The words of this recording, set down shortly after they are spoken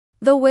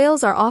Though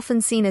whales are often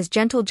seen as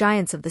gentle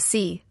giants of the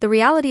sea, the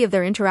reality of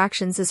their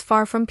interactions is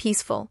far from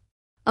peaceful.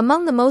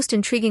 Among the most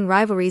intriguing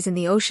rivalries in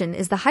the ocean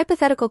is the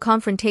hypothetical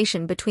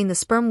confrontation between the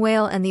sperm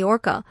whale and the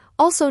orca,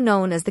 also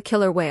known as the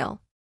killer whale.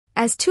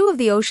 As two of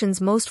the ocean's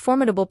most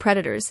formidable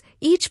predators,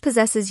 each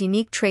possesses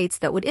unique traits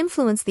that would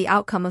influence the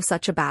outcome of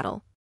such a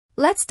battle.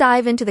 Let's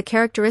dive into the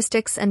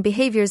characteristics and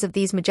behaviors of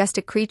these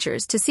majestic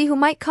creatures to see who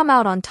might come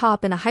out on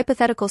top in a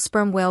hypothetical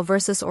sperm whale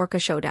versus orca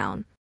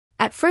showdown.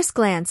 At first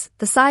glance,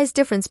 the size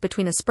difference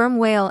between a sperm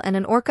whale and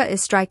an orca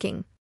is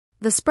striking.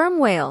 The sperm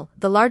whale,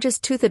 the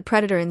largest toothed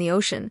predator in the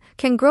ocean,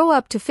 can grow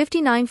up to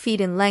 59 feet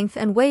in length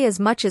and weigh as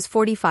much as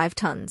 45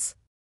 tons.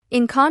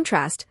 In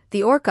contrast,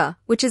 the orca,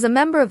 which is a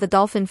member of the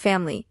dolphin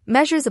family,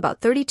 measures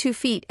about 32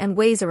 feet and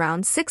weighs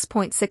around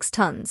 6.6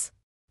 tons.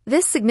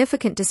 This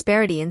significant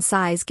disparity in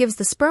size gives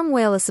the sperm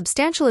whale a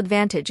substantial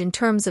advantage in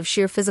terms of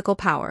sheer physical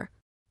power.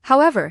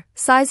 However,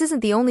 size isn't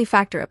the only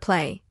factor at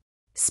play.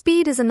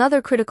 Speed is another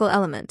critical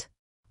element.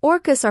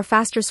 Orcas are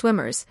faster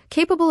swimmers,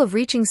 capable of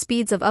reaching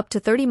speeds of up to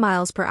 30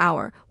 miles per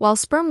hour, while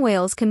sperm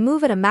whales can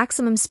move at a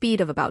maximum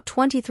speed of about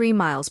 23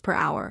 miles per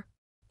hour.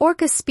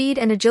 Orcas' speed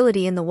and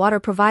agility in the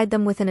water provide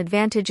them with an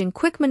advantage in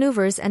quick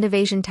maneuvers and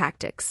evasion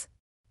tactics.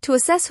 To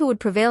assess who would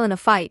prevail in a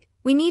fight,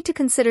 we need to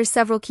consider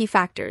several key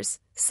factors: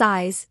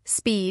 size,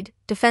 speed,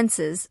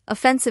 defenses,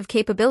 offensive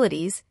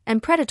capabilities,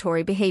 and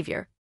predatory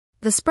behavior.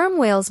 The sperm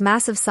whale's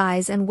massive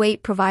size and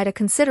weight provide a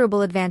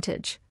considerable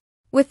advantage.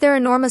 With their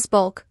enormous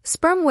bulk,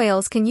 sperm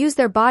whales can use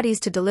their bodies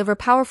to deliver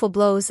powerful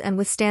blows and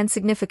withstand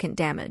significant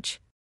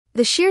damage.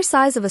 The sheer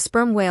size of a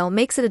sperm whale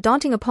makes it a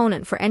daunting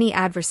opponent for any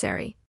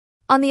adversary.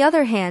 On the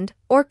other hand,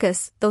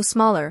 orcas, though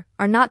smaller,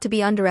 are not to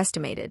be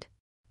underestimated.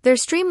 Their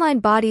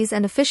streamlined bodies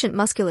and efficient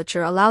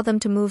musculature allow them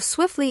to move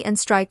swiftly and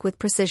strike with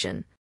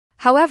precision.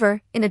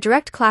 However, in a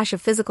direct clash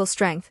of physical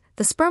strength,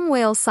 the sperm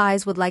whale's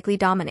size would likely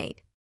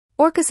dominate.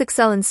 Orcas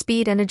excel in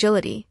speed and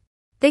agility.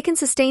 They can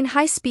sustain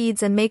high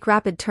speeds and make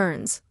rapid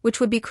turns, which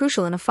would be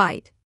crucial in a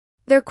fight.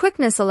 Their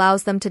quickness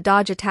allows them to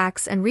dodge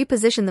attacks and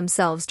reposition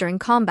themselves during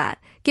combat,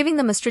 giving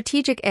them a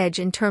strategic edge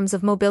in terms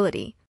of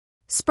mobility.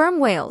 Sperm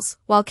whales,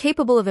 while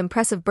capable of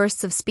impressive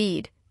bursts of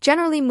speed,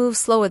 generally move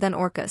slower than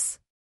orcas.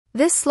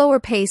 This slower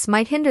pace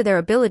might hinder their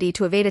ability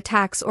to evade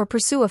attacks or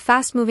pursue a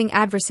fast-moving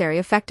adversary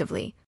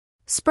effectively.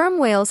 Sperm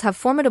whales have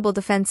formidable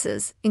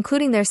defenses,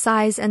 including their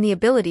size and the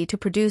ability to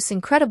produce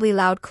incredibly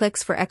loud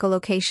clicks for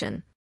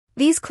echolocation.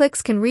 These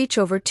clicks can reach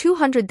over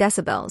 200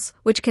 decibels,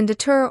 which can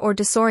deter or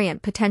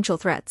disorient potential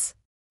threats.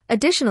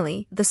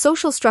 Additionally, the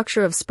social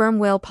structure of sperm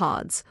whale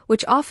pods,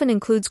 which often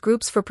includes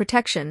groups for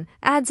protection,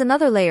 adds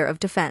another layer of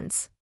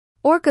defense.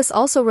 Orcas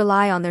also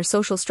rely on their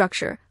social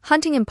structure,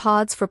 hunting in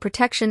pods for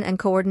protection and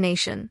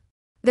coordination.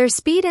 Their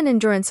speed and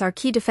endurance are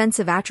key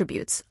defensive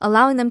attributes,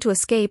 allowing them to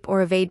escape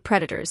or evade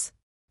predators.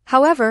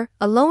 However,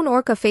 a lone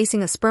orca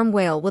facing a sperm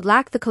whale would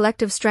lack the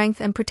collective strength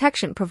and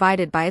protection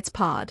provided by its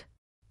pod.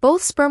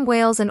 Both sperm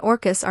whales and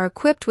orcas are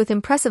equipped with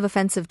impressive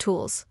offensive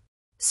tools.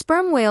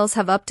 Sperm whales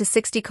have up to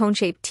 60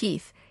 cone-shaped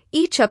teeth,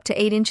 each up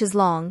to 8 inches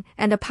long,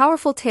 and a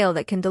powerful tail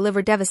that can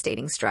deliver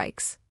devastating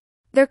strikes.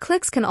 Their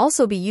clicks can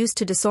also be used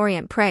to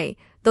disorient prey,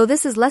 though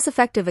this is less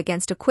effective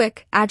against a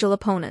quick, agile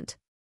opponent.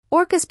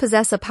 Orcas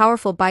possess a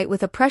powerful bite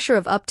with a pressure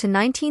of up to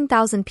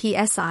 19,000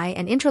 psi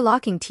and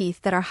interlocking teeth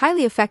that are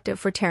highly effective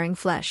for tearing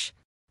flesh.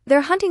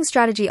 Their hunting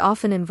strategy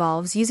often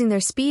involves using their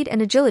speed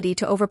and agility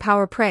to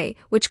overpower prey,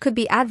 which could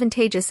be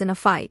advantageous in a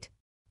fight.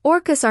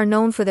 Orcas are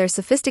known for their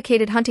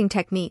sophisticated hunting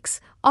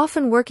techniques,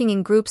 often working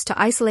in groups to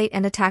isolate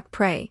and attack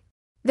prey.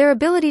 Their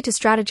ability to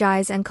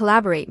strategize and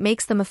collaborate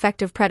makes them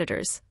effective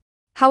predators.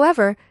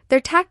 However,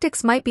 their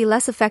tactics might be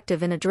less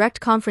effective in a direct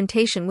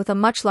confrontation with a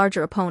much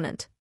larger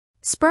opponent.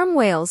 Sperm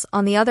whales,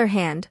 on the other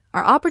hand,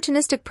 are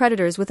opportunistic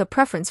predators with a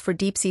preference for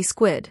deep-sea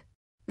squid.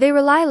 They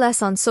rely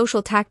less on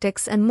social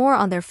tactics and more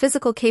on their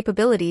physical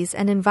capabilities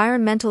and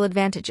environmental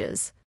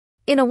advantages.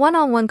 In a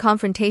one-on-one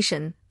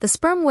confrontation, the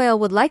sperm whale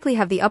would likely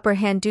have the upper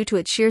hand due to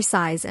its sheer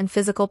size and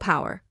physical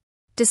power.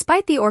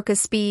 Despite the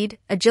orca's speed,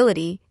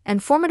 agility,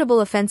 and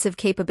formidable offensive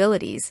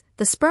capabilities,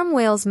 the sperm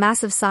whale's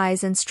massive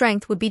size and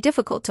strength would be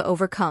difficult to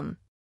overcome.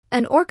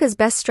 An orca's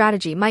best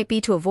strategy might be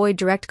to avoid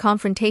direct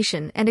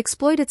confrontation and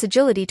exploit its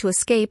agility to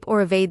escape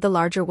or evade the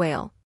larger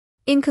whale.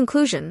 In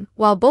conclusion,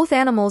 while both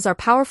animals are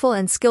powerful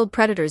and skilled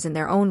predators in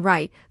their own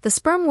right, the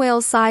sperm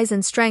whale's size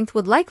and strength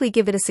would likely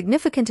give it a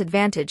significant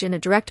advantage in a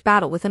direct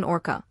battle with an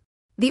orca.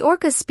 The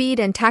orca's speed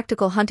and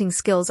tactical hunting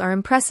skills are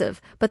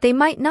impressive, but they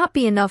might not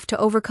be enough to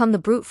overcome the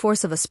brute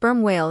force of a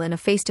sperm whale in a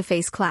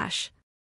face-to-face clash.